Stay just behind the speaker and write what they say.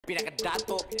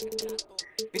Pinakadato,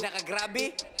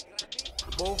 pinakagrabe,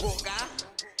 bogo ka,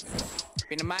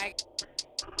 pinamay,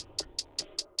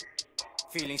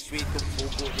 feeling sweet to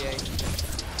bogo day.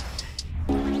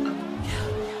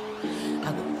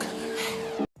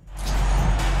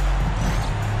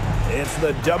 It's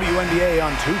the WNBA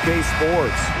on 2K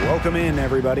Sports. Welcome in,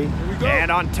 everybody.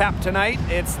 And on tap tonight,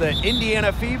 it's the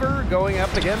Indiana Fever going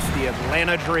up against the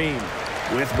Atlanta Dream.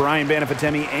 With Brian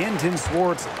Banafitemi and Tim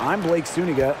Swartz, I'm Blake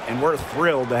Suniga, and we're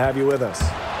thrilled to have you with us.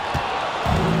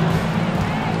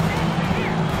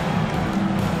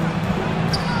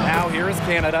 Now here is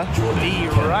Canada, the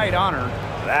right honor.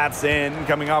 That's in,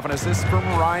 coming off an assist from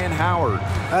Ryan Howard.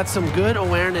 That's some good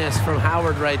awareness from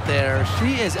Howard right there.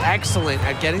 She is excellent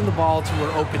at getting the ball to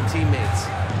her open teammates.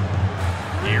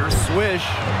 Here's Swish.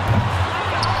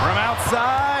 From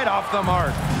outside, off the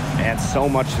mark. And so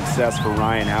much success for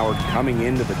Ryan Howard coming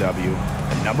into the W.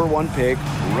 The #1 pick,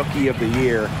 Rookie of the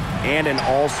Year, and an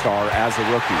All-Star as a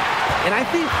rookie. And I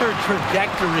think her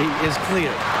trajectory is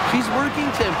clear. She's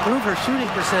working to improve her shooting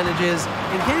percentages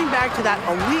and getting back to that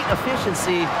elite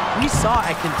efficiency we saw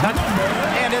at Kentucky.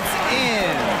 And it's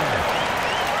in.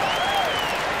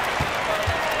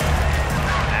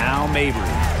 Now Mabry.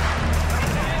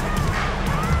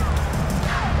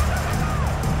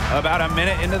 About a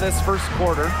minute into this first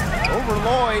quarter. Over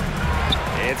Lloyd.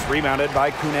 It's rebounded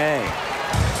by Kune.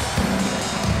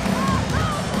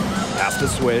 Pass to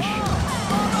Swish.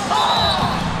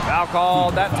 Foul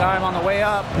called that time on the way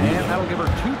up, and that'll give her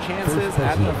 2 chances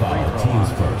at the free throw.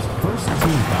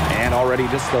 And already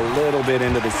just a little bit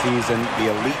into the season, the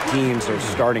elite teams are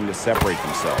starting to separate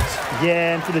themselves.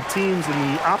 Yeah, and for the teams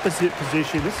in the opposite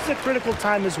position, this is a critical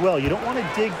time as well. You don't want to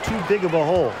dig too big of a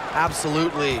hole.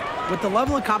 Absolutely. With the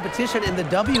level of competition in the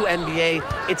WNBA,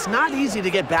 it's not easy to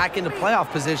get back into playoff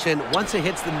position once it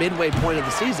hits the midway point of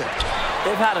the season.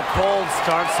 They've had a cold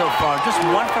start so far, just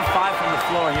 1 for 5 from the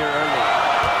floor here early.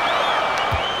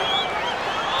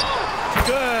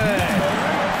 Good.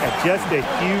 Just a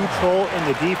huge hole in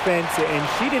the defense, and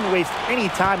she didn't waste any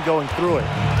time going through it.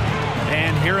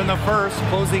 And here in the first,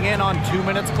 closing in on 2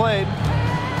 minutes played.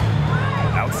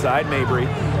 Outside Mabry.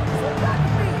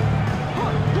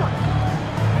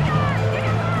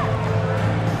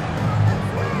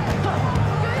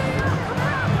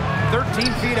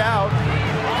 "13 feet out.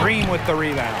 Green with the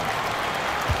rebound.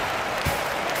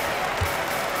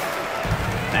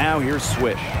 Now here's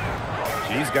Swish.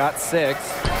 She's got 6.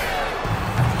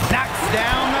 Knocks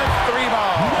down the 3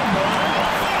 ball.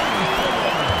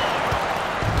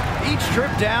 Each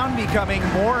trip down becoming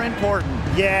more important.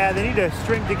 Yeah, they need to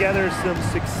string together some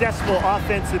successful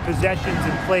offensive possessions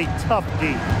and play tough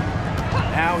D.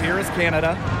 Now here is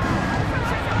Canada.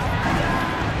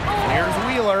 Here's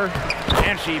Wheeler.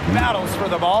 And she battles for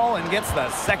the ball and gets the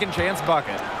second chance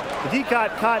bucket. The D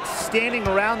got caught standing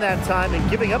around that time and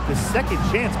giving up the second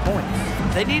chance points.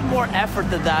 They need more effort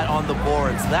than that on the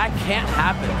boards. That can't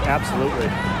happen. Absolutely.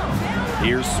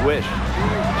 Here's Swish.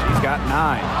 She's got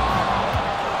 9.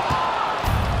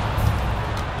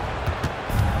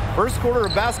 First quarter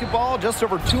of basketball, just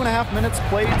over 2.5 minutes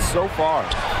played so far.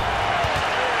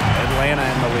 Atlanta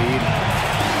in the lead.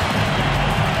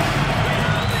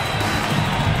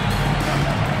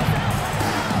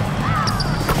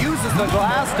 The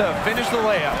glass to finish the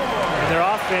layup. And their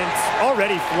offense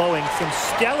already flowing. Some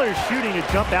stellar shooting to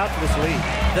jump out to this lead.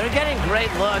 They're getting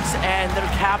great looks, and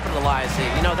they're capitalizing.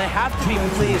 You know, they have to be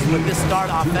pleased with this start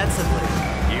offensively.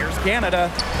 Here's Canada.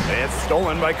 It's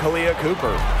stolen by Kalia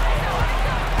Cooper.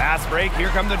 Pass break. Here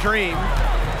come the Dream.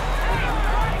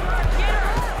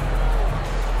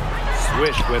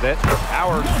 Swish with it.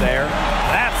 Howard's there.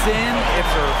 That's in.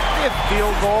 It's her 5th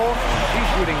field goal. She's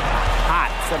shooting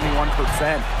hot,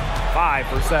 71%. 5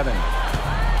 for 7.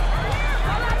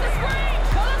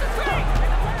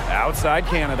 Outside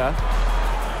Canada.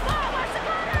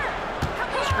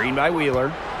 Screen by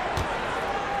Wheeler.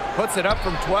 Puts it up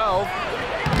from 12.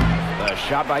 The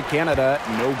shot by Canada,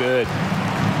 no good.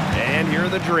 And here are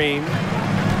the Dream.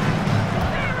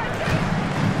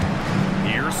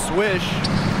 Here's Swish.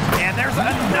 And there's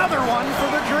another one for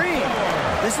the Dream.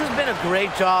 This has been a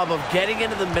great job of getting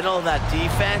into the middle of that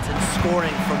defense and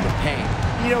scoring from the paint.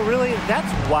 You know, really,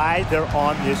 that's why they're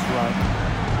on this run.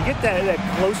 You get that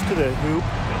close to the hoop,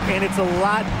 and it's a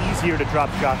lot easier to drop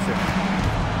shots in.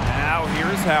 Now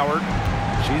here's Howard.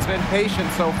 She's been patient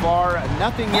so far.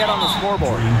 Nothing yet on the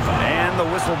scoreboard. And the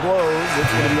whistle blows. It's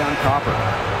going to be on Copper.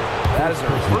 That is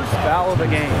her first foul of the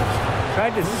game.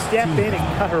 Tried to step in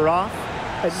and cut her off,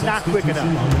 but not quick enough.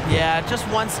 Yeah, just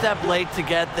 1 step late to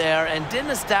get there and didn't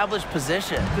establish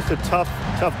position. Just a tough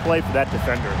play for that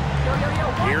defender.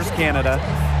 Here's Canada.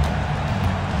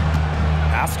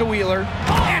 Pass to Wheeler.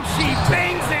 And she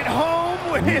bangs it home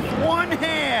with one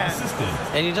hand.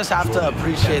 And you just have to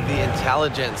appreciate the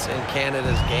intelligence in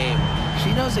Canada's game.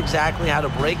 She knows exactly how to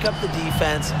break up the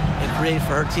defense and create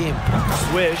for her team.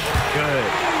 Swish, good.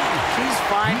 She's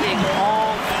finding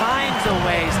all kinds of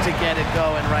ways to get it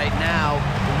going right now.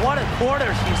 What a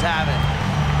quarter she's having.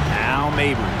 Now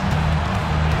Mabry.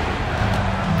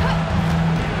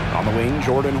 On the wing,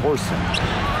 Jordan Horston.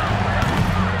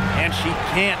 And she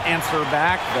can't answer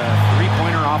back the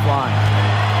three-pointer offline.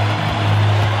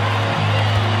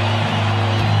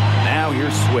 Now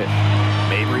here's Swish.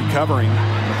 Mabry covering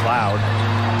McLeod.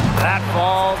 That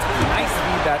falls. Nice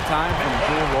feed that time from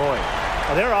Jewel Lloyd.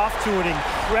 Well, they're off to an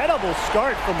incredible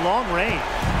start from long range.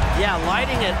 Yeah,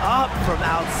 lighting it up from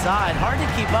outside. Hard to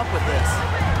keep up with this.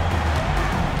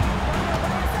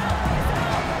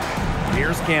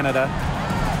 Here's Canada.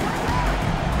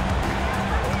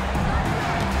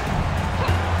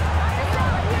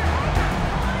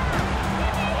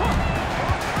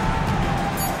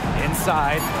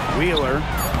 Inside, Wheeler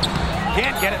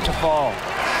can't get it to fall.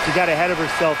 She got ahead of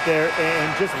herself there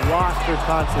and just lost her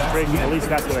concentration. At least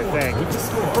that's what I think.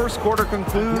 First quarter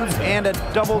concludes and a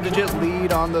double-digit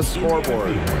lead on the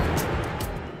scoreboard.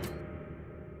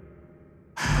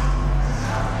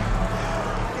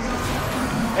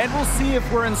 And we'll see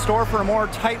if we're in store for a more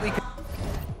tightly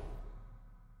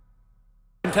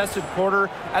contested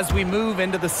quarter as we move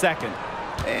into the second.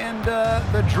 And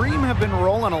the Dream have been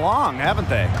rolling along, haven't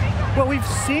they? Well, we've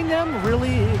seen them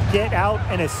really get out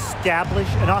and establish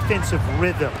an offensive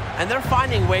rhythm. And they're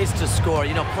finding ways to score,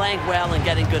 you know, playing well and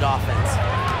getting good offense.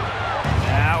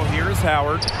 Now here's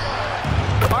Howard.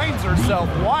 Finds herself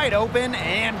wide open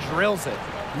and drills it.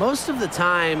 Most of the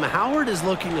time, Howard is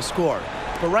looking to score.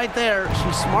 But right there,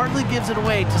 she smartly gives it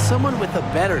away to someone with a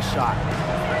better shot.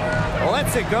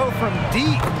 Lets it go from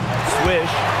deep.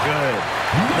 Swish, good.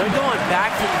 They're going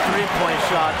back to the three-point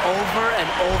shot over and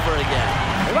over again.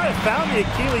 They might have found the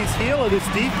Achilles heel of this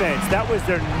defense. That was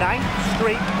their 9th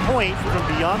straight point from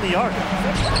beyond the arc.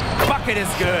 Bucket is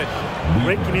good.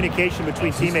 Great communication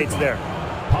between teammates there.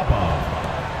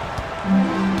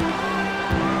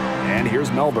 And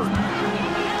here's Melbourne.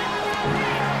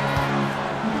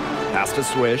 Pass to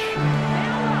Swish.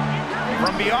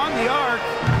 From beyond the arc,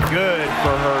 good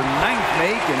for her 9th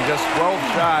make in just 12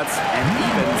 shots and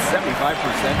even 75%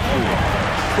 shooting.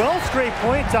 12 straight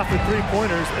points off the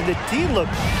three-pointers, and the D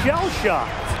looks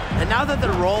shell-shocked. And now that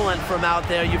they're rolling from out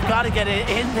there, you've got to get it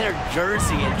in their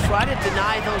jersey and try to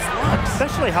deny those looks.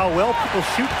 Especially how well people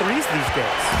shoot threes these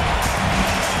days.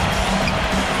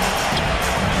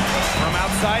 From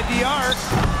outside the arc,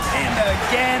 and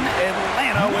again,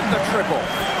 Atlanta with the triple.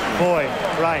 Boy,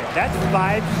 Ryan, that's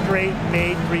 5 straight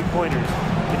made three-pointers.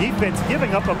 The defense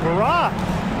giving up a barrage.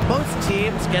 Most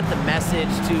teams get the message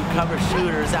to cover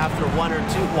shooters after 1 or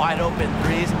 2 wide-open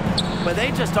threes, but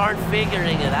they just aren't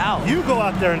figuring it out. You go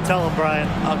out there and tell them, Brian.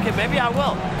 Okay, maybe I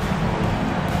will.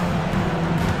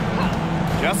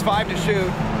 Just 5 to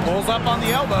shoot. Pulls up on the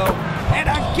elbow. And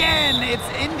again, it's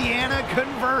Indiana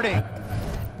converting.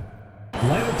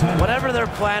 Whatever their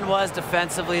plan was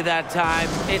defensively that time,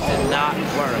 it did not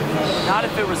work. Not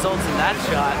if it results in that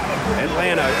shot.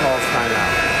 Atlanta calls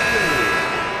timeout.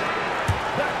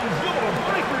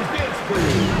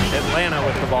 Atlanta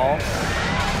with the ball.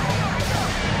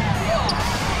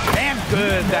 And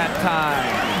good that time.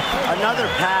 Another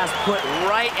pass put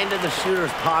right into the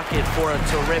shooter's pocket for a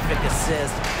terrific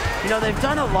assist. You know, they've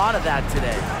done a lot of that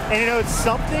today. And you know, it's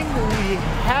something we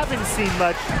haven't seen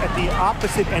much at the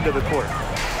opposite end of the court.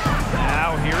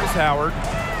 Now here's Howard.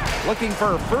 Looking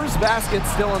for her first basket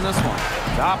still in this one.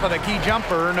 Top of the key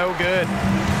jumper, no good.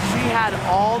 She had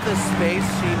all the space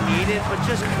she needed, but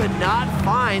just could not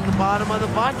find the bottom of the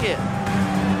bucket.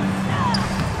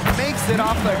 Makes it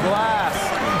off the glass.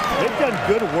 They've done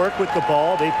good work with the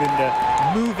ball. They've been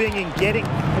moving and getting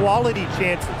quality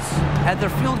chances. And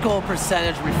their field goal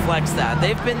percentage reflects that.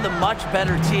 They've been the much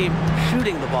better team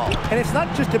shooting the ball. And it's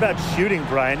not just about shooting,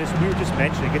 Brian, as we were just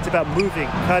mentioning. It's about moving,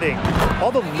 cutting,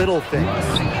 all the little things.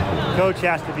 Coach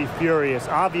has to be furious.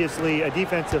 Obviously, a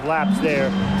defensive lapse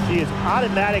there. She is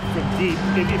automatic from deep.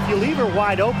 If you leave her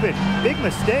wide open, big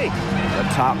mistake. The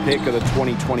top pick of the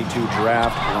 2022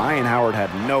 draft, Ryan Howard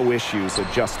had no issues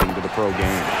adjusting to the pro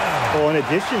game. Well, in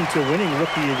addition to winning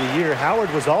Rookie of the Year,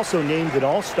 Howard was also named an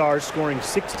All-Star, scoring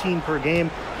 16 per game,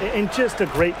 and just a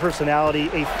great personality,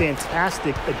 a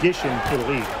fantastic addition to the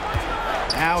league.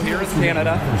 Now here is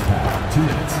Canada. 2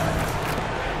 minutes.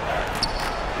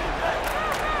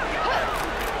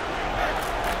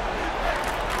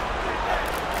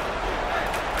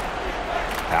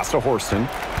 Pass to Horston.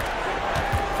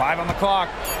 5 on the clock.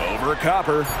 Over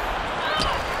Copper.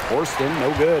 Horston,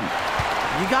 no good.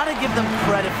 You got to give them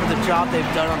credit for the job they've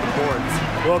done on the boards.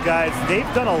 Well, guys,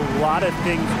 they've done a lot of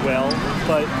things well,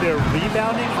 but their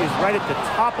rebounding is right at the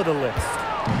top of the list.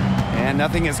 And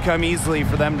nothing has come easily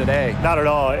for them today. Not at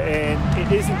all, and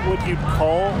it isn't what you'd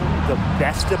call the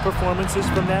best of performances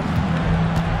from them.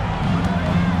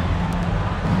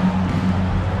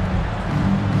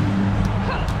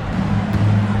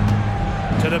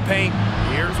 To the paint.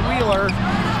 Here's Wheeler.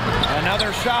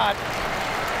 Another shot.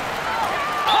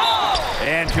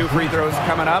 And 2 free throws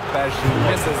coming up as she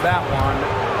misses that one.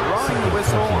 Drawing the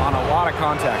whistle on a lot of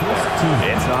contact.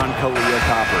 It's on Kalia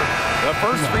Copper. The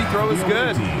first free throw is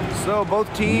good. So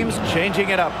both teams changing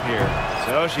it up here.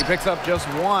 So she picks up just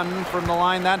 1 from the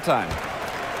line that time.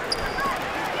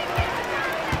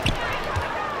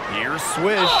 Here's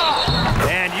Swish.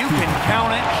 And you can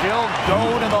count it. She'll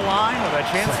go to the line with a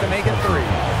chance to make it 3.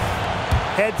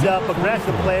 Heads up,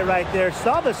 aggressive play right there.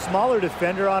 Saw the smaller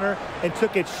defender on her and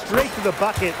took it straight to the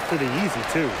bucket for the easy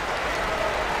 2.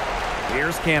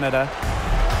 Here's Canada.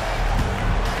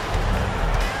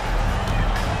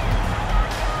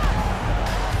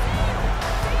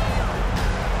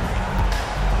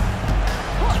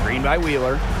 Screen by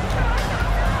Wheeler.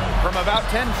 From about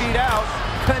 10 feet out,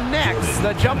 connects.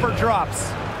 The jumper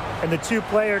drops. In the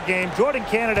 2-player game, Jordan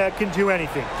Canada can do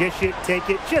anything. Dish it, take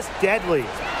it, just deadly.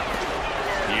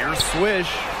 Here's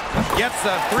Swish. Gets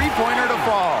a 3-pointer to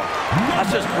fall.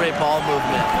 That's just great ball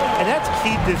movement. And that's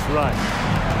keyed this run.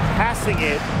 Passing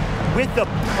it with a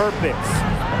purpose.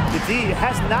 The D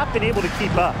has not been able to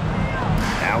keep up.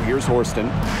 Now here's Horston.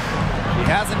 He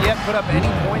hasn't yet put up any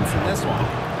points in this one.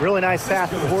 Really nice pass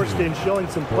from Horston, showing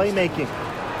some playmaking.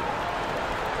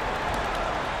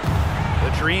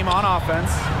 The Dream on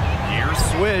offense. Here's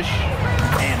Swish.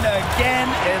 And again,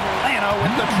 Atlanta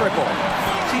with the triple.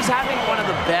 She's having one of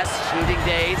the best shooting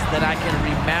days that I can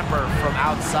remember from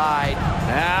outside.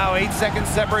 Now 8 seconds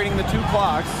separating the 2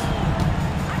 clocks.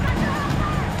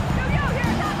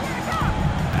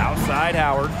 Outside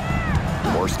Howard.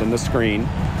 Horston the screen.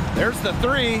 There's the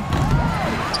 3.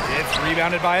 It's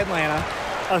rebounded by Atlanta.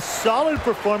 A solid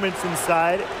performance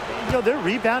inside. You know, their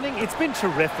rebounding, it's been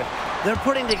terrific. They're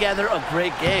putting together a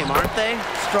great game, aren't they?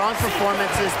 Strong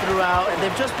performances throughout, and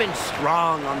they've just been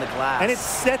strong on the glass. And it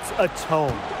sets a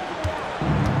tone.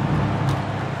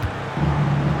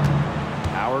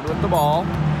 Howard with the ball.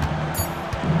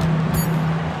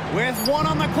 With 1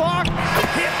 on the clock.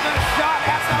 Hit the shot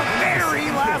at the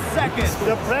very last second.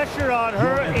 The pressure on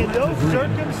her in those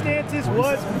circumstances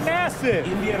was massive.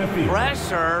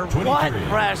 Pressure? What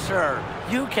pressure?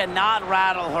 You cannot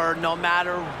rattle her no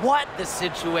matter what the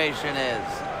situation is.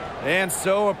 And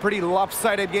so a pretty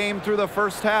lopsided game through the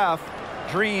first half.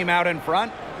 Dream out in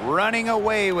front, running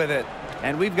away with it.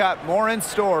 And we've got more in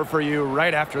store for you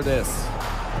right after this.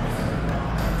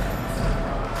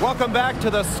 Welcome back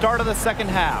to the start of the second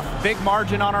half. Big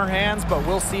margin on our hands, but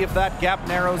we'll see if that gap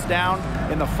narrows down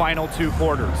in the final 2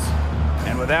 quarters.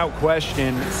 And without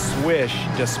question, Swish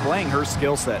displaying her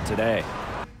skill set today.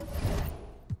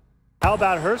 How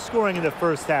about her scoring in the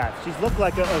first half? She's looked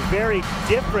like a very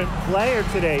different player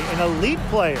today, an elite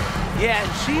player. Yeah,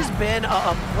 and she's been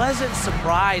a pleasant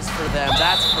surprise for them,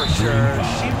 that's for sure.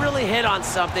 She really hit on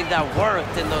something that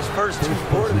worked in those first 2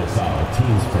 quarters.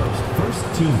 Teams first.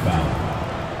 First team foul.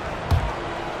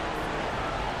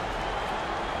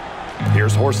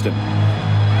 Here's Horston.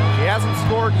 She hasn't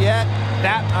scored yet.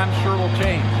 That, I'm sure, will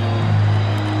change.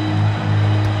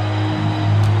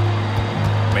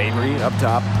 Mabry up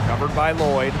top. Covered by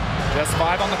Lloyd. Just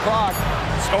 5 on the clock.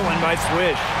 Stolen by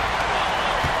Swish.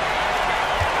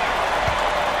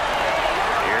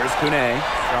 Here's Kune.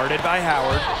 Guarded by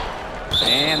Howard.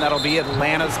 And that'll be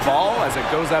Atlanta's ball as it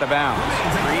goes out of bounds.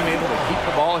 Dream able to keep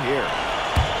the ball here.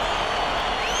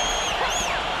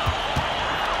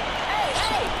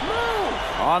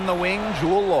 On the wing,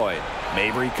 Jewel Lloyd.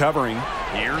 Mabry covering.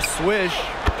 Here's Swish.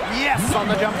 Yes, on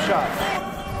the jump shot.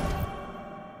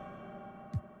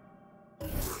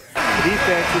 The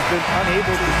defense has been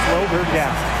unable to slow her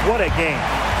down. What a game.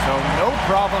 So no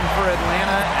problem for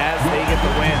Atlanta as they get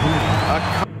the win.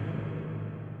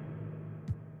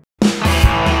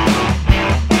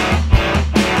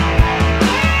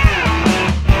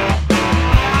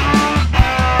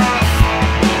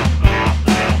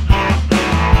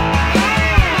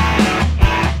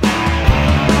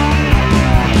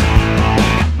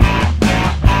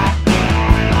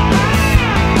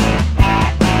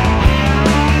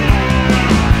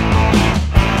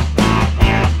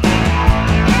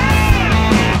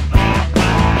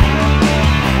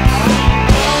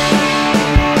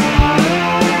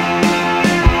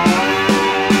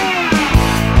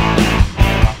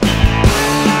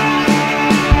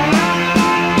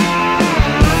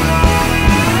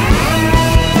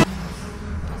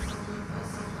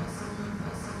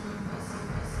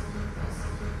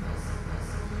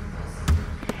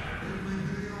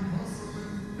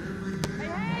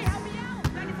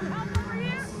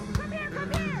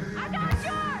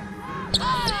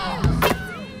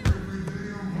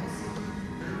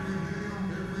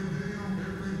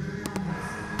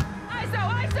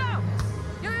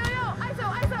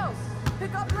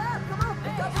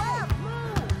 Pick up left.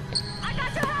 I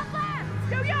got your half left.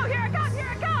 Yo, here I come, here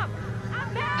I come. I'm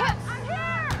back. I'm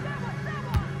here.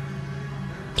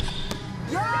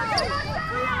 Yo,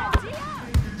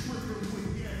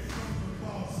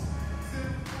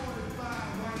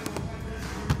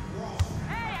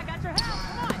 hey, I got your help.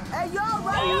 Come on. Hey, yo,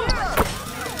 right here.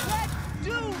 Let's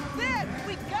do this.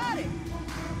 We got it.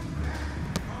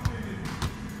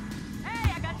 Hey,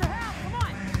 I got your help. Come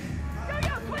on.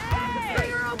 Yo, switch back. The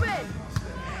stringer open.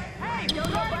 Hey, yo,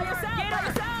 by yourself. Get by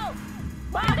yourself.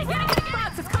 Body, get it.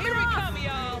 Box is coming off. Here we come,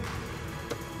 y'all.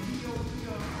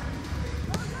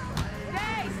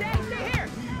 Stay here.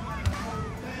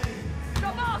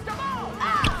 Stop ball.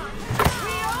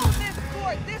 We own this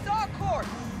court. This our court.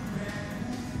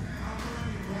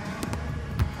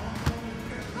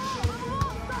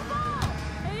 Stop ball.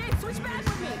 Hey, switch back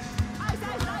with me. Ice.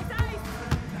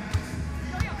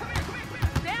 Yo, come here.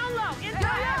 Down low.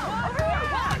 Inside. Over here.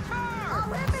 Watch her. Oh,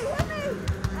 hit me.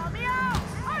 Help me out.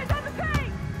 All right, on the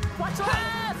paint. Watch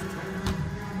left.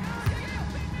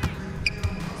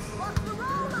 Watch the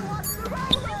roller.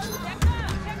 Check up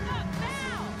now.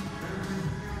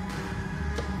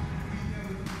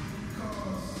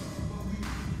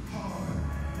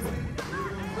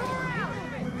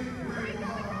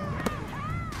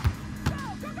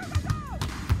 Go.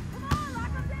 Come on,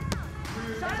 lock him down.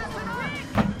 Shut up and quick.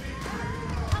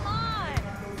 Come on.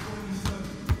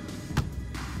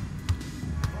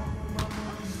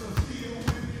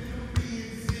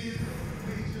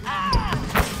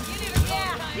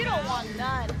 Yeah, you don't want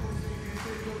none.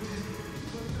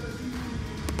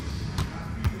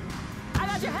 I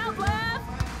got your help, left.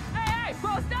 Hey,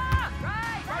 post up.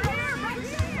 Right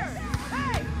here.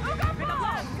 Hey, look up, pick up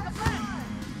left.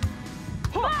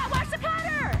 Bob, watch the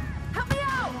cutter. Help me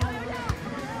out.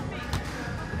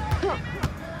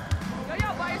 Yo,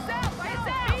 by yourself. Beat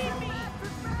me.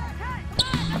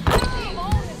 Come on, team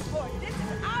own this court. This is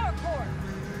our court.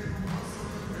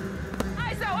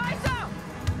 ISO.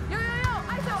 Yo,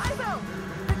 ISO.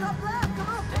 Pick up left. Come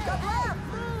on, pick up left.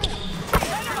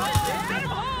 Send him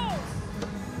home.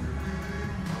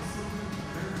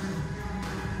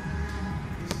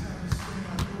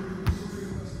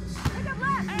 Pick up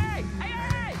left. Hey.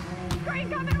 Green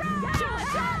coming around.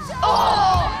 Shot. Oh!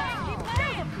 Keep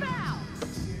playing. Foul.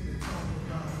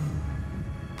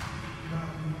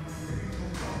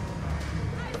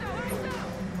 ISO.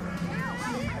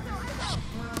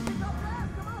 Pick up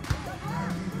left. Come on, pick up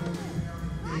left.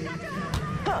 I got your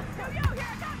help. Yo,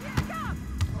 here I come.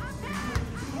 I'm here.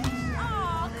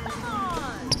 Oh, come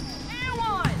on. And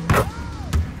one.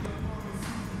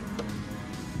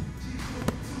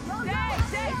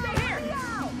 Stay here.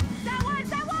 That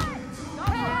one.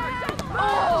 Oh,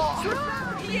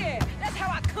 yeah. That's how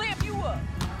I clamp you up.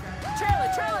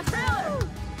 Trailer.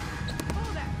 Pull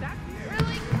that back.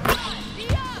 Really? Come on, be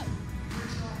up.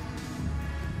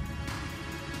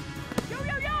 Yo.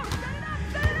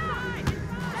 Set it up.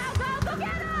 Val, go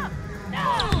get him. No.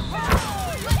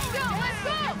 Let's go.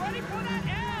 Ready for that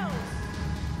L.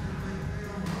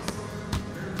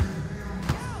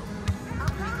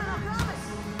 I'm coming.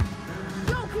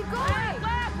 Yo, keep going.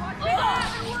 Left. Watch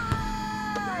me.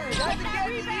 Doesn't get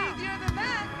any easier than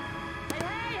that.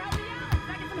 Hey, help me out. Can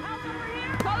I get some help over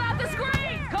here? Call out the screen.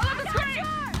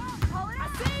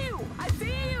 I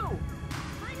see you.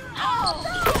 Oh,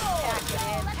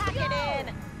 pack it in.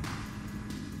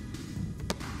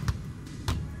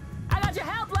 I got your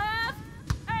help, left.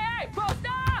 Hey, post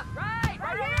up. Right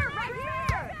here.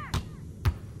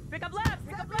 Pick up left.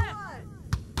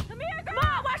 Come here. Come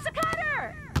on, watch the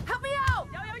cutter. Help me out.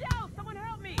 Yo, someone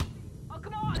help me. Oh,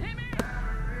 come on, hit me.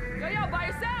 Yo, by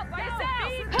yourself.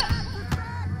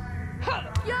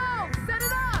 Yo, set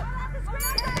it up.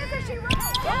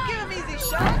 Don't give him easy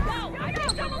shot. No, I got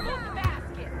someone move the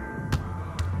basket.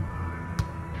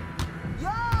 Yo.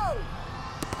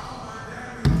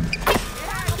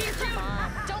 Come on,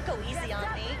 don't go easy on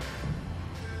me.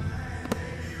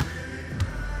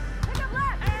 Pick up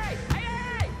left. Hey.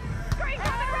 Green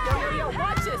coming around. Yo,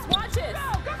 watch this. Go.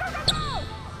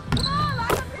 Come on,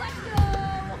 let's go.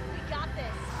 We got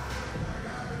this.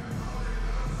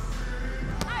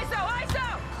 ISO.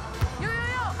 Yo,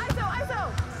 ISO.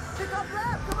 Pick up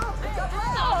left. Come on, pick up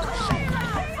left. Oh,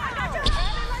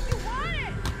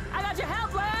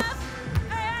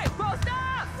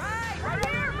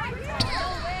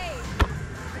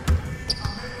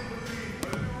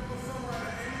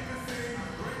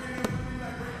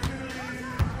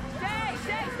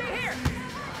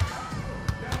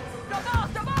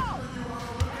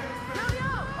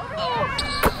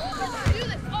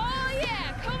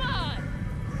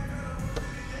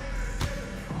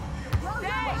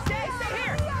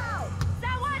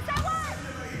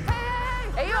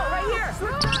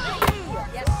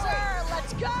 Yes, sir.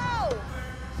 Let's go.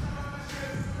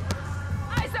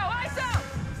 ISO, ISO.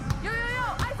 Yo,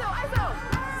 ISO, ISO.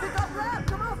 Pick up left.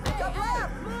 Come on, pick up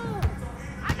left. Move.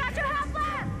 I got your half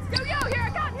left. Yo, here I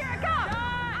come, here I come.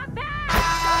 I'm back.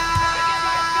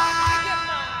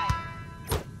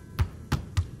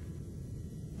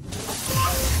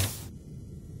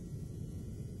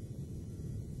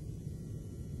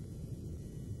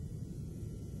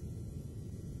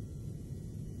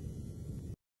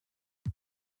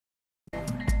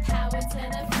 Power to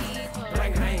the people.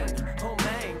 Ring, ring, oh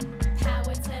man.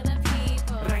 Power to the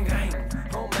people. Ring, ring,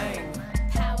 oh man.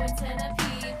 Power to the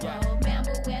people.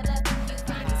 Bamboo, where the you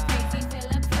find these crazy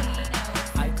Filipinos.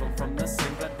 I come from the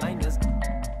same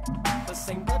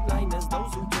bloodline as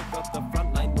those who took up the front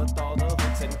line with all the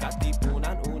hooks and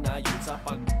katipunan una yun sa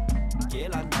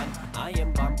pagkilanman. I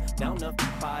am bomb down the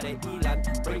pare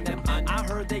ilan, bring them on. I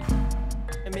heard they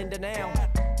in Mindanao,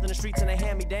 in the streets and they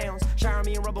hand me downs, shower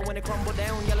me in rubber when they crumble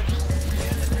down, yelling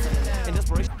in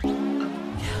desperation.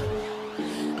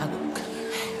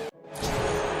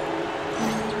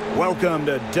 Welcome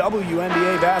to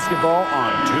WNBA basketball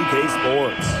on 2K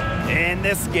Sports. In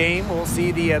this game, we'll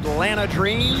see the Atlanta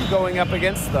Dream going up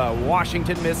against the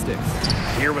Washington Mystics.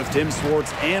 Here with Tim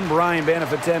Swartz and Brian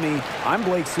Banafitemi, I'm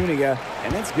Blake Suniga,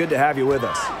 and it's good to have you with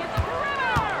us.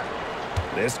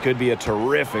 This could be a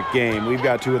terrific game. We've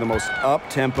got two of the most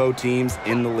up-tempo teams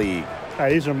in the league.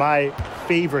 These are my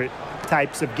favorite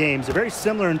types of games. They're very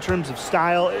similar in terms of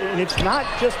style, and it's not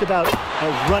just about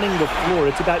running the floor.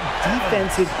 It's about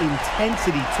defensive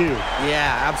intensity, too.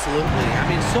 Yeah, absolutely. I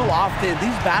mean, so often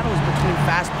these battles between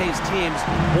fast-paced teams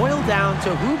boil down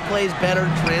to who plays better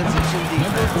transition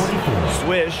defense.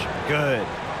 Swish, good.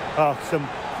 Oh, some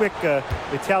quick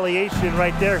retaliation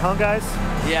right there, huh, guys?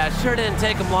 Yeah, it sure didn't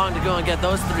take them long to go and get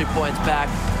those 3 points back.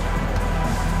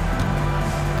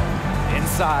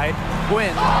 Inside,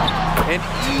 Quinn, an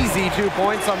easy 2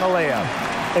 points on the layup.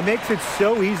 It makes it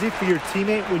so easy for your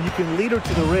teammate when you can lead her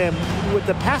to the rim with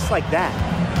a pass like that.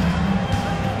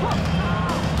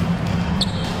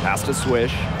 Pass to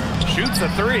Swish, shoots a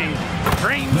three,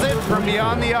 drains it from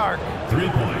beyond the arc. 3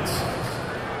 points.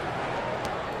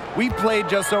 We played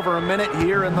just over a minute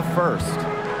here in the first.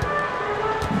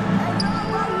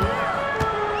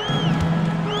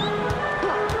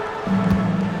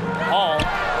 Hall.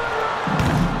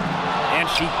 And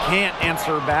she can't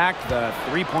answer back the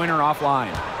three-pointer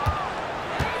offline.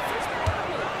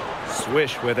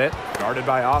 Swish with it, guarded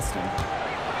by Austin.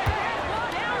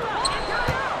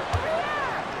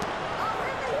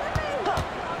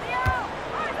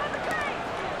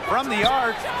 From the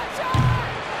arc.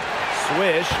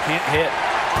 Swish can't hit.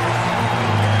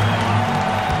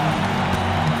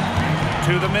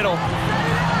 To the middle.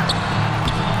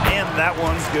 And that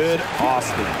one's good,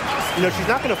 Austin. You know, she's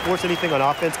not going to force anything on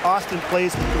offense. Austin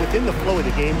plays within the flow of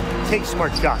the game, takes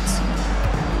smart shots.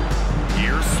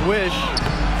 Here's Swish.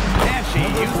 And she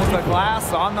uses the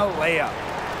glass on the layup.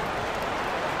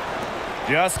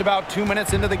 Just about 2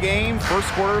 minutes into the game, first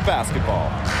quarter of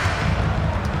basketball.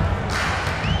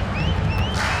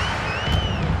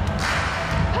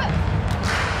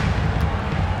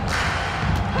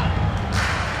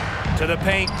 To the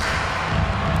paint.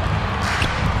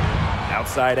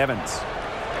 Outside Evans.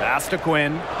 Pass to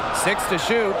Quinn. 6 to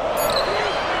shoot.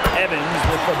 Evans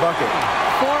with the bucket.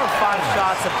 4 or 5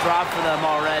 shots have dropped for them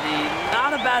already.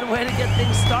 Not a bad way to get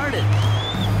things started.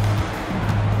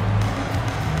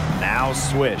 Now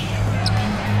Swish.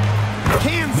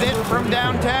 Cans it from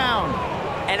downtown.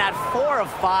 And at 4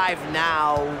 of 5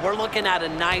 now, we're looking at a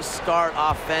nice start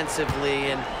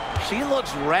offensively, and she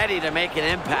looks ready to make an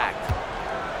impact.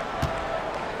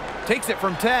 Takes it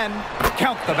from 10.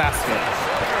 Count the basket.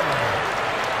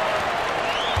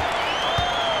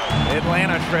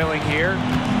 Atlanta trailing here.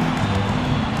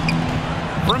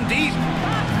 From deep.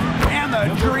 And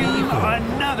the Dream,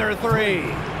 another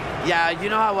three. Yeah, you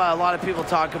know how a lot of people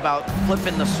talk about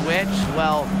flipping the switch?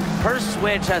 Well, her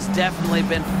switch has definitely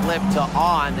been flipped to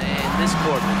on in this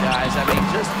quarter, guys. I mean,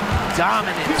 just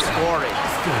dominant scoring.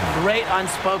 Great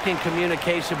unspoken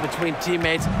communication between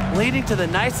teammates, leading to the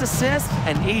nice assist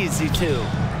and easy two.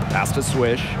 Pass to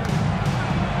Swish.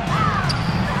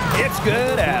 It's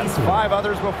good, as 5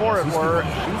 others before it were.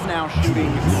 She's now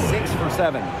shooting 6 for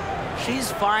 7.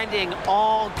 She's finding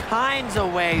all kinds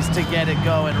of ways to get it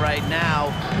going right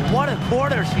now. What a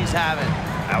quarter she's having.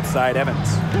 Outside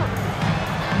Evans.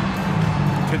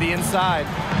 To the inside.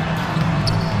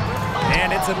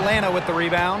 And it's Atlanta with the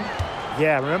rebound.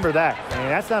 Yeah, remember that. And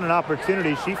that's not an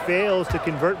opportunity. She fails to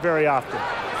convert very often.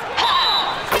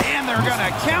 And they're going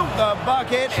to count the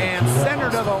bucket and send her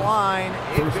to the line.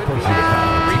 It could be a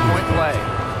 3-point play.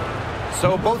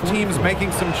 So both teams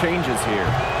making some changes here.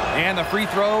 And the free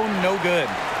throw, no good.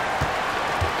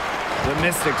 The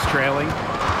Mystics trailing.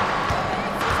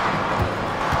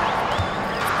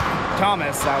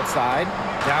 Thomas outside,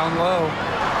 down low.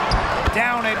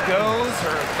 Down it goes,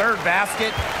 her third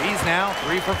basket. He's now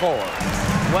 3 for 4.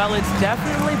 Well, it's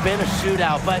definitely been a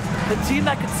shootout, but the team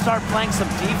that can start playing some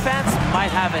defense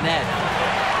might have an edge.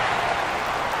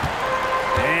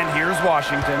 And here's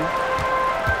Washington.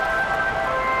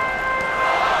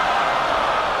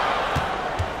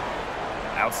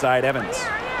 Outside Evans.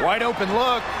 Wide open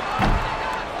look.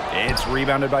 It's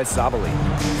rebounded by Sabali.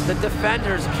 The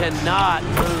defenders cannot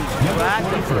lose track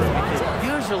of her because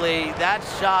usually that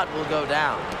shot will go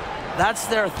down. That's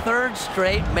their 3rd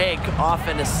straight make off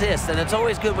an assist, and it's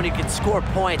always good when you can score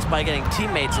points by getting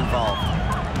teammates involved.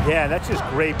 Yeah, that's just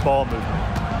great ball movement.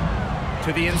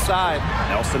 To the inside,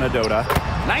 Nelson Adota.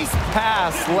 Nice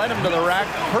pass, led him to the rack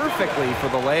perfectly for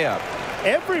the layup.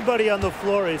 Everybody on the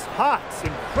floor is hot.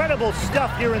 Incredible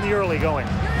stuff here in the early going.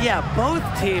 Yeah, both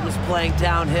teams playing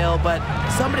downhill, but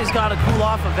somebody's got to cool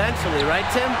off eventually, right,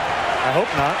 Tim? I hope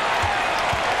not.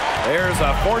 There's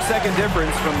a 4-second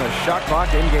difference from the shot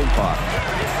clock in-game clock.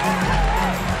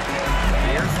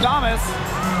 Here's Thomas.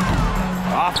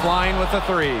 Offline with the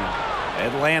 3.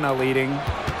 Atlanta leading.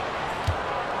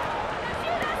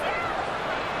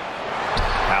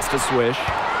 Pass to Swish.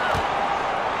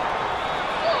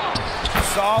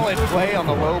 Solid play on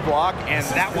the low block, and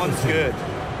that one's good.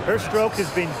 Her stroke has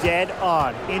been dead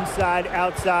on. Inside,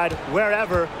 outside,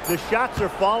 wherever. The shots are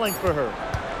falling for her.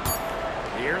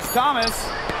 Here's Thomas.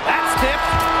 That's tipped.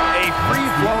 A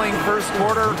free-flowing first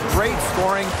quarter. Great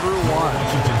scoring through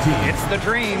 1. It's the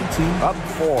Dream. Up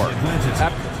 4.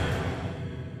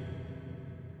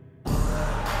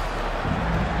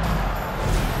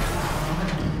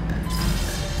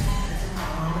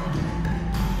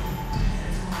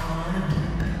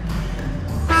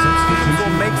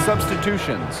 Will make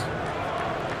substitutions.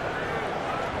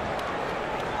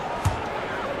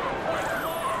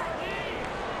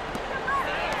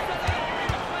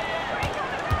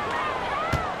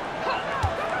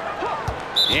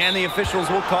 And the officials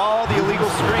will call the illegal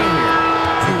screen here.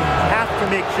 You have to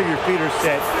make sure your feet are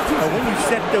set. When you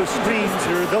set those screens,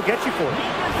 they'll get you for it.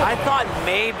 I thought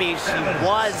maybe she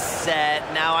was set.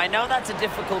 Now, I know that's a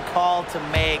difficult call to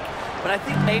make, but I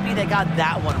think maybe they got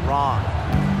that one wrong.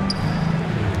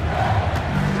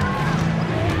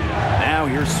 Now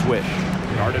here's Swish,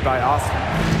 guarded by Austin.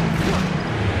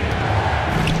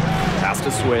 Pass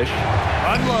to Swish.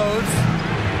 Unloads.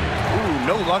 Ooh,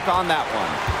 no luck on that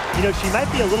one. You know, she might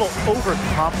be a little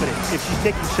overconfident if she's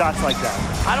taking shots like that.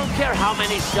 I don't care how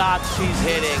many shots she's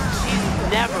hitting. She's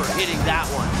never hitting that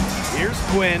one. Here's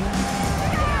Quinn.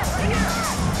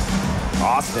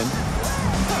 Austin.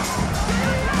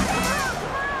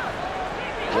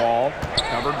 Wall,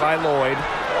 covered by Lloyd.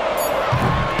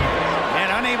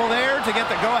 And unable there to get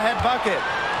the go-ahead bucket.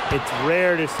 It's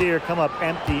rare to see her come up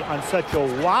empty on such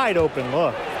a wide open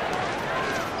look.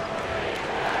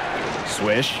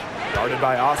 Swish, guarded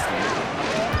by Austin.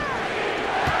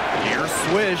 Here's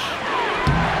Swish.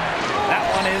 That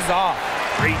one is off.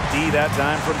 Great D that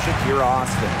time from Shakira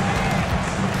Austin.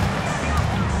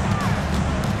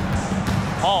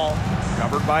 Hall,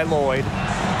 covered by Lloyd.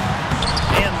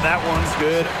 And that one's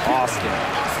good, Austin.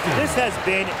 This has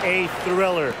been a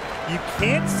thriller. You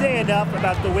can't say enough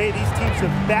about the way these teams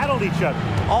have battled each other.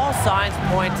 All signs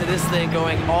point to this thing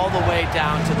going all the way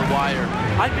down to the wire.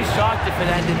 I'd be shocked if it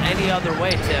ended any other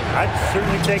way, Tim. I'd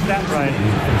certainly take that, Brian.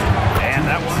 And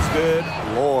that one's good,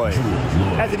 Lloyd.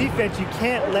 As a defense, you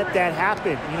can't let that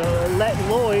happen. You know, let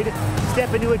Lloyd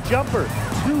step into a jumper.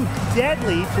 Too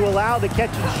deadly to allow the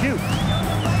catch and shoot.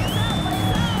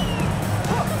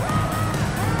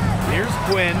 Here's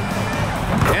Quinn.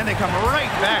 And they come right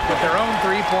back with their own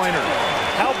three-pointer.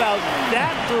 How about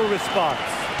that for a response?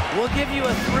 We'll give you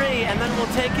a 3, and then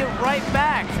we'll take it right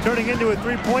back. It's turning into a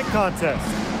three-point contest.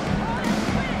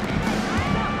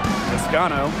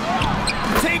 Toscano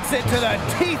takes it to the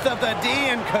teeth of the D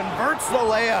and converts the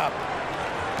layup.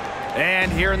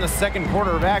 And here in the second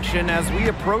quarter of action as we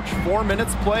approach 4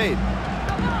 minutes played.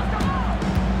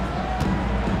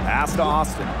 Pass to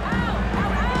Austin.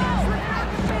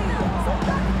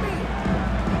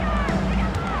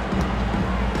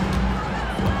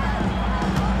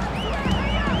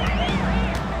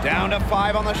 Down to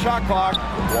 5 on the shot clock.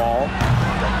 Wall.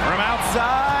 From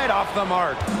outside, off the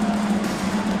mark.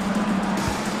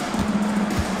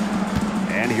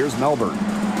 And here's Melbourne.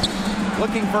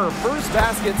 Looking for her first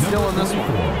basket still in this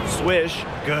one. Swish,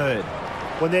 good.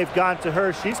 When they've gone to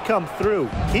her, she's come through.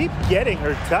 Keep getting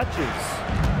her touches.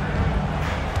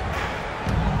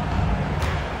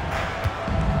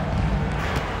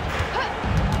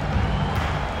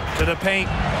 To the paint.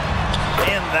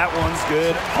 And that one's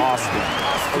good, Austin.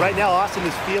 Right now, Austin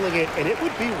is feeling it, and it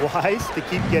would be wise to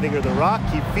keep getting her the rock,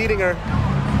 keep feeding her.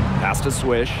 Pass to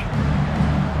Swish.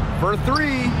 For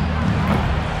three.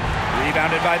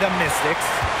 Rebounded by the Mystics.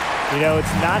 You know,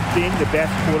 it's not been the best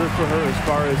quarter for her as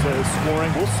far as scoring.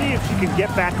 We'll see if she can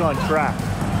get back on track.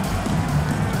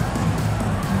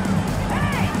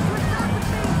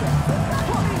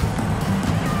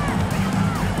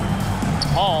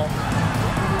 Hall.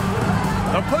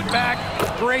 The putback.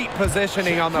 Great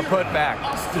positioning on the putback.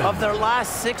 Of their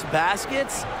last 6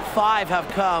 baskets, 5 have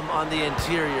come on the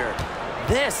interior.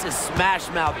 This is smash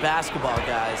mouth basketball,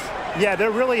 guys. Yeah,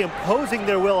 they're really imposing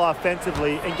their will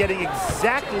offensively and getting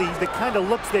exactly the kind of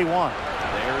looks they want.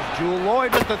 There's Jewel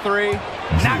Lloyd with the three.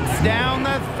 Knocks down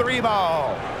the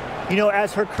 3-ball. You know,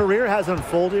 as her career has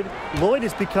unfolded, Lloyd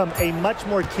has become a much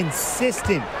more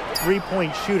consistent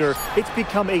three-point shooter. It's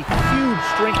become a huge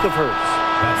strength of hers.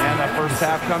 And the first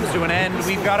half comes to an end.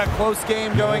 We've got a close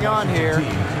game going on here.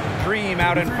 Dream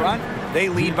out in front. They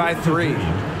lead by 3.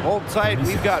 Hold tight.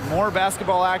 We've got more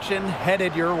basketball action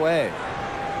headed your way.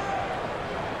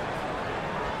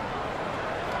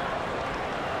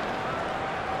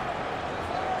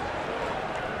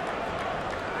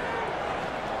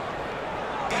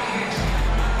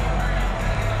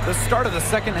 The start of the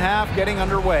second half getting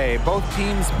underway. Both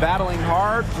teams battling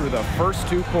hard through the first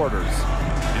 2 quarters.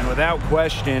 And without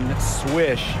question,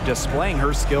 Swish displaying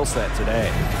her skill set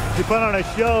today. She put on a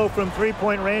show from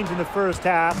three-point range in the first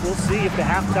half. We'll see if the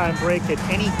halftime break had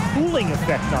any cooling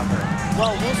effect on her.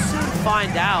 Well, we'll soon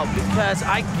find out, because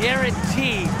I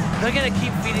guarantee they're going to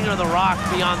keep feeding her the rock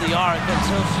beyond the arc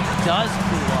until she does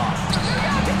cool off.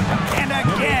 And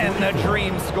again, the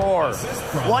Dream score.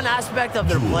 One aspect of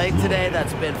their play today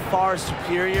that's been far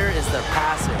superior is their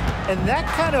passing. And that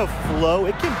kind of flow,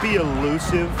 it can be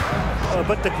elusive,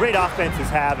 but the great offenses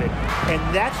have it. And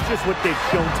that's just what they've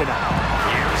shown tonight.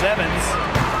 Here's Evans.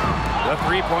 The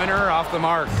three-pointer off the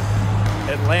mark.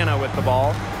 Atlanta with the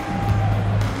ball.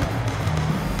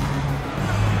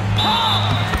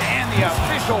 And the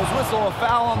officials whistle a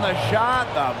foul on the shot.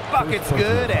 The bucket's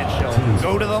good, and she'll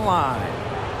go to the line.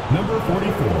 Number 44.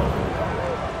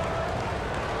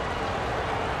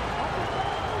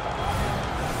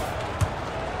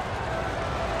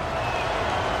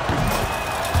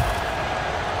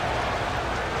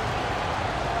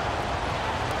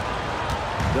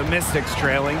 The Mystics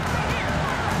trailing.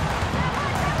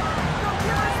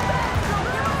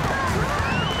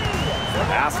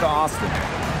 Pass to Austin.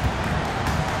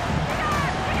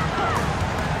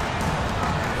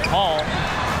 Hall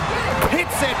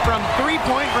hits it from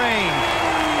three-point range.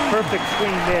 Perfect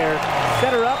screen there.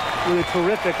 Set her up with a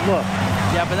terrific look.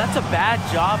 Yeah, but that's a bad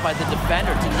job by the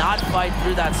defender to not fight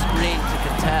through that screen to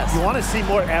contest. You want to see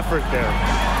more effort there.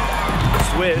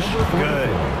 Swish, good.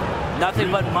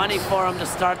 Nothing but money for them to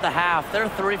start the half. They're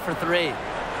 3 for 3.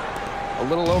 A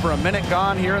little over a minute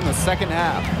gone here in the second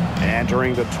half. And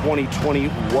during the 2020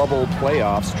 Wubble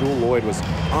playoffs, Jewel Lloyd was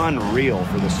unreal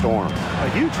for the Storm. A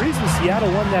huge reason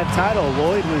Seattle won that title.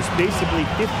 Lloyd was basically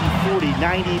 50, 40,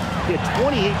 90. He had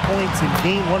 28 points in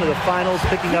game 1 of the finals,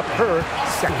 picking up her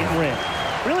second ring.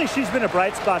 Really, she's been a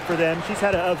bright spot for them. She's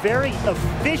had a very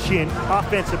efficient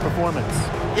offensive performance.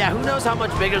 Yeah, who knows how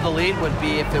much bigger the lead would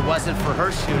be if it wasn't for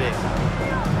her shooting.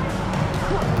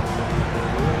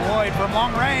 Lloyd from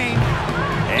long range.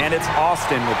 And it's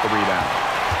Austin with the rebound.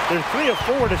 They're 3 of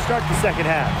 4 to start the second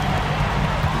half.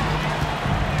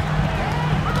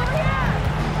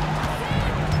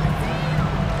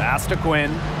 Pass to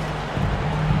Quinn.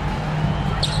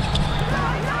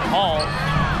 Hall.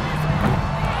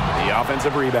 The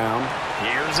offensive rebound.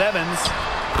 Here's Evans.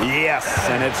 Yes,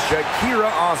 and it's Shakira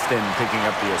Austin picking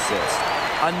up the assist.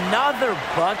 Another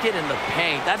bucket in the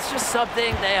paint. That's just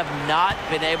something they have not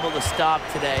been able to stop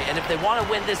today. And if they want to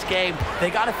win this game, they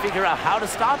got to figure out how to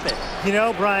stop it. You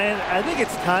know, Brian, I think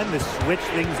it's time to switch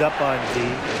things up on D.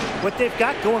 What they've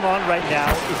got going on right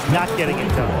now is not getting it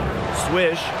done.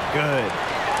 Swish, good.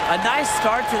 A nice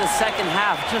start to the second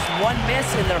half. Just one miss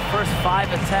in their first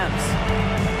 5 attempts.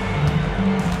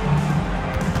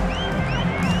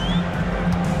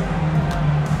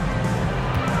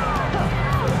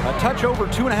 A touch over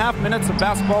 2.5 minutes of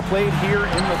basketball played here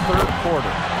in the third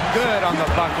quarter. Good on the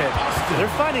bucket. They're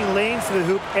finding lanes to the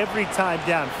hoop every time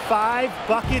down. 5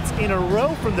 buckets in a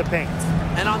row from the paint.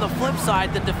 And on the flip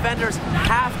side, the defenders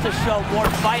have to show more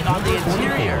fight on the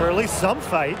interior. Or at least some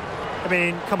fight. I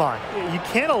mean, come on. You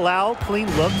can't allow clean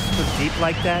looks from deep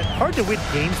like that. Hard to win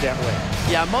games that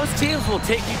way. Yeah, most teams will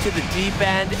take you to the deep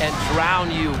end and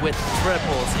drown you with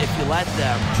triples if you let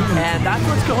them. And that's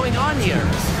what's going on here.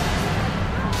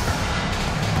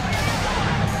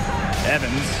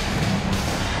 Evans.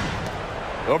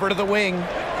 Over to the wing.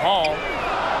 Hall.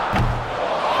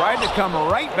 Tried to come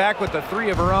right back with the three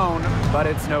of her own, but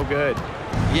it's no good.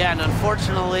 Yeah, and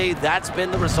unfortunately, that's been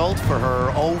the result for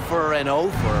her over and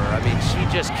over. I mean, she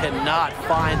just cannot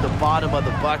find the bottom of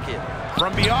the bucket.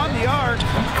 From beyond the arc,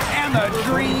 and the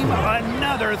dream,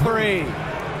 another three.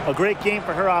 A great game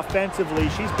for her offensively.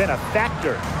 She's been a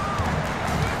factor.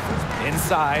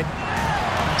 Inside.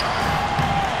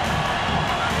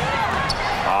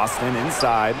 Austin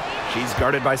inside. She's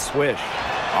guarded by Swish.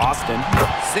 Austin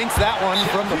sinks that one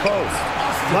from the post.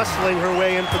 Muscling her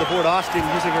way in for the board. Austin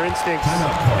using her instincts.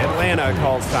 Atlanta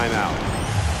calls timeout.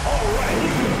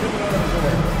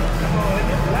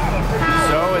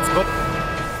 So it's booked.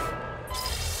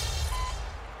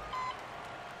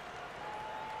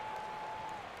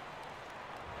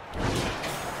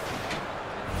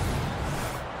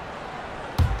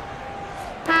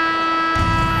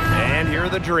 And here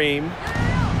the Dream.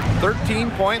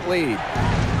 13-point lead.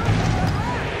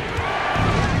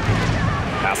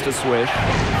 Pass to Swish.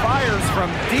 Fires from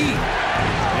deep.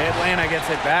 Atlanta gets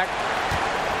it back.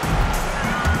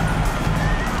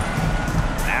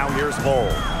 Now here's Hull.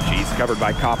 She's covered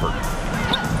by Copper.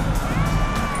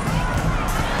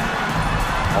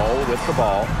 Hull with the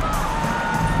ball.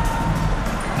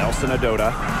 Nelson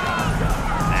Adota.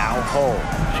 Now Hull.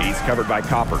 She's covered by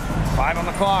Copper. 5 on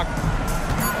the clock.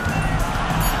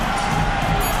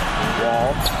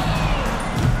 Wall.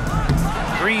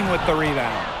 Green with the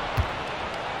rebound.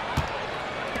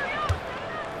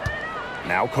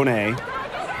 Now Kone.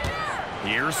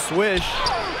 Here's Swish.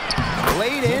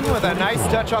 Laid in with a nice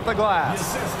touch off the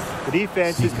glass. The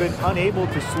defense has been unable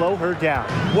to slow her down.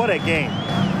 What a game.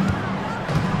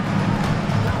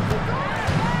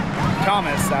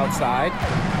 Thomas outside.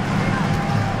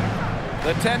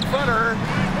 The 10-footer.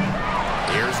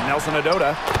 Here's Nelson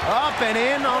Adota. Up and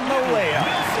in on the layup.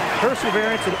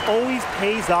 Perseverance, it always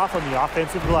pays off on the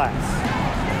offensive glass.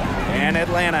 And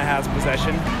Atlanta has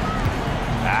possession.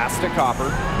 Pass to Copper.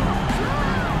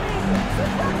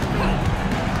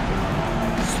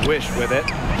 Swish with it.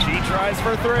 She tries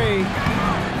for three.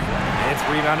 It's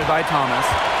rebounded by Thomas.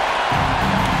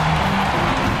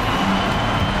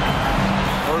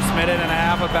 First minute and a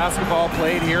half of basketball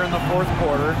played here in the fourth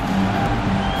quarter.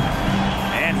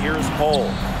 And here's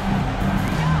Hull.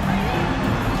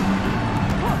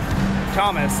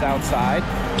 Thomas outside.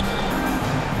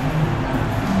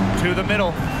 To the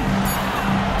middle.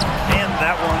 And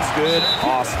that one's good.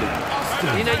 Austin.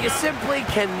 You know, you simply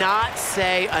cannot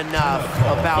say enough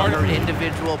about her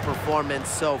individual performance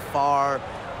so far,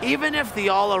 even if the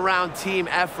all-around team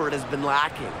effort has been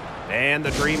lacking. And the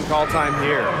Dream call time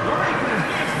here.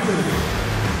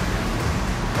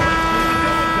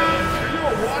 Your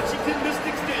Washington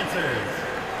Mystics dancers.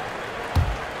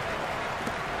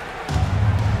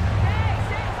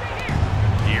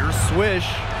 Here's Swish.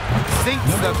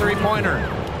 Sinks the three-pointer.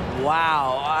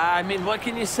 Wow. I mean, what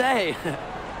can you say?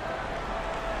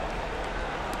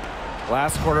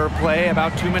 Last quarter of play,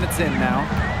 about 2 minutes in now.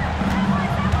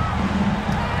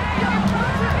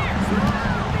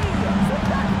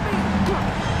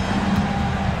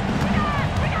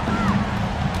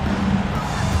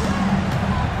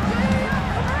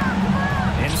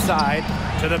 Inside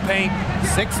to the paint.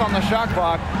 6 on the shot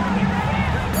clock.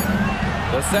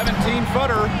 The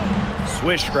 17-footer.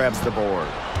 Swish grabs the board.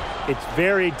 It's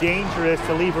very dangerous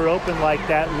to leave her open like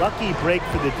that. Lucky break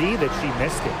for the D that she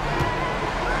missed it.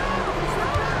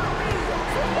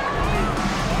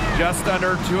 Just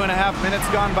under 2.5 minutes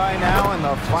gone by now in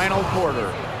the final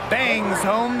quarter. Bangs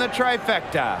home the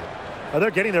trifecta. Well, they're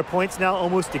getting their points now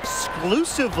almost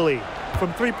exclusively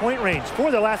from three-point range. 4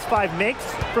 of their last 5 makes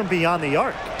from beyond the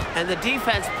arc. And the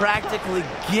defense practically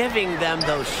giving them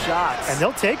those shots. And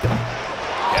they'll take them.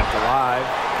 Kept alive.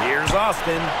 Here's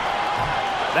Austin.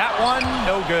 That one,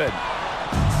 no good.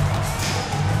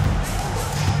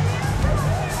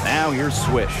 Now here's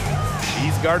Swish.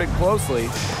 She's guarded closely.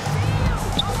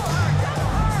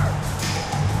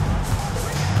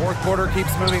 Fourth quarter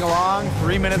keeps moving along.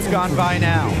 3 minutes gone by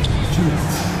now.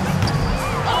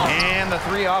 And the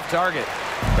three off target.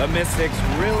 The Mystics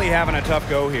really having a tough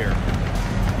go here.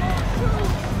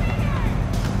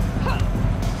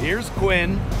 Here's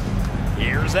Quinn.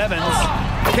 Here's Evans.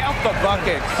 Count the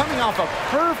bucket. Coming off a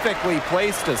perfectly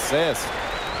placed assist.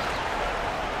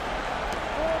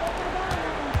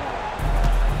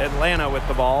 Atlanta with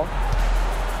the ball.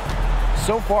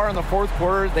 So far in the fourth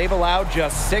quarter, they've allowed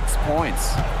just 6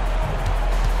 points.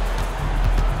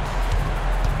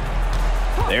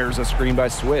 There's a screen by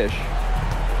Swish.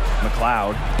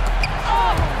 McLeod.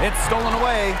 It's stolen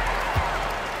away.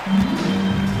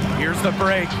 Here's the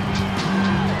break.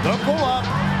 The pull up,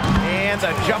 and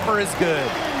the jumper is good.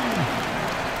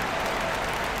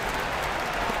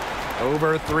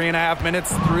 Over 3.5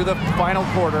 minutes through the final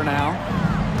quarter now.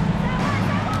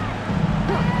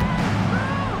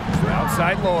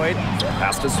 Outside Lloyd,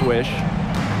 pass to Swish.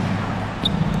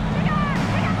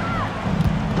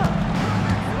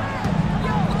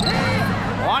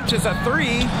 Launches a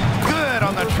three, good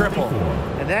on the triple.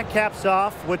 And that caps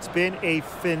off what's been a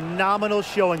phenomenal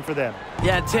showing for them.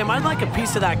 Yeah, Tim, I'd like a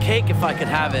piece of that cake if I could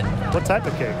have it. What type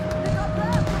of cake?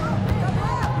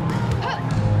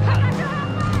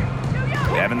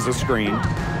 Evans a screen.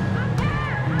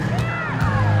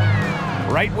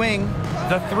 Right wing,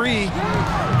 the three.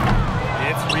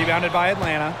 It's rebounded by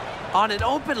Atlanta. On an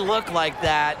open look like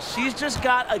that, she's just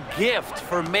got a gift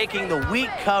for making the weak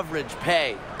coverage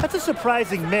pay. That's a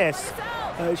surprising miss.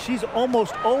 She's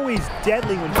almost always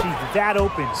deadly when she's that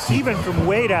open, even from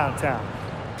way downtown.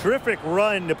 Terrific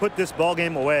run to put this ball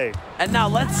game away. And now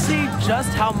let's see just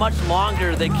how much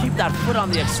longer they keep that foot on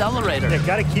the accelerator. They've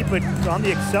got to keep it on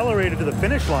the accelerator to the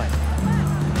finish line.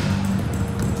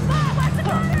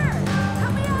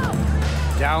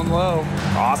 Down low,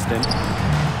 Austin.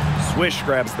 Swish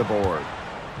grabs the board.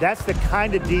 That's the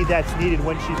kind of D that's needed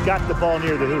when she's got the ball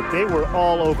near the hoop. They were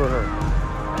all over her.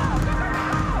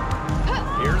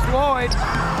 Here's Lloyd.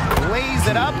 Lays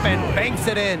it up and banks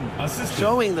it in.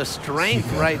 Showing the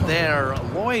strength right there.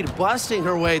 Lloyd busting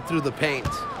her way through the paint.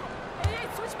 Hey,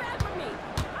 switch back with me.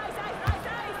 Ice, ice, ice,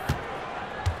 ice.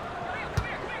 Come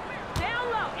here. Down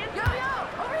low. Yo,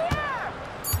 over here.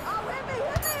 Oh, hit me.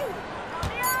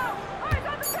 Yo, eyes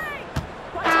on the paint.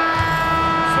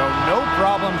 So no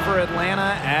problem for Atlanta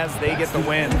as they get the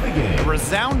win. A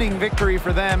resounding victory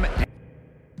for them.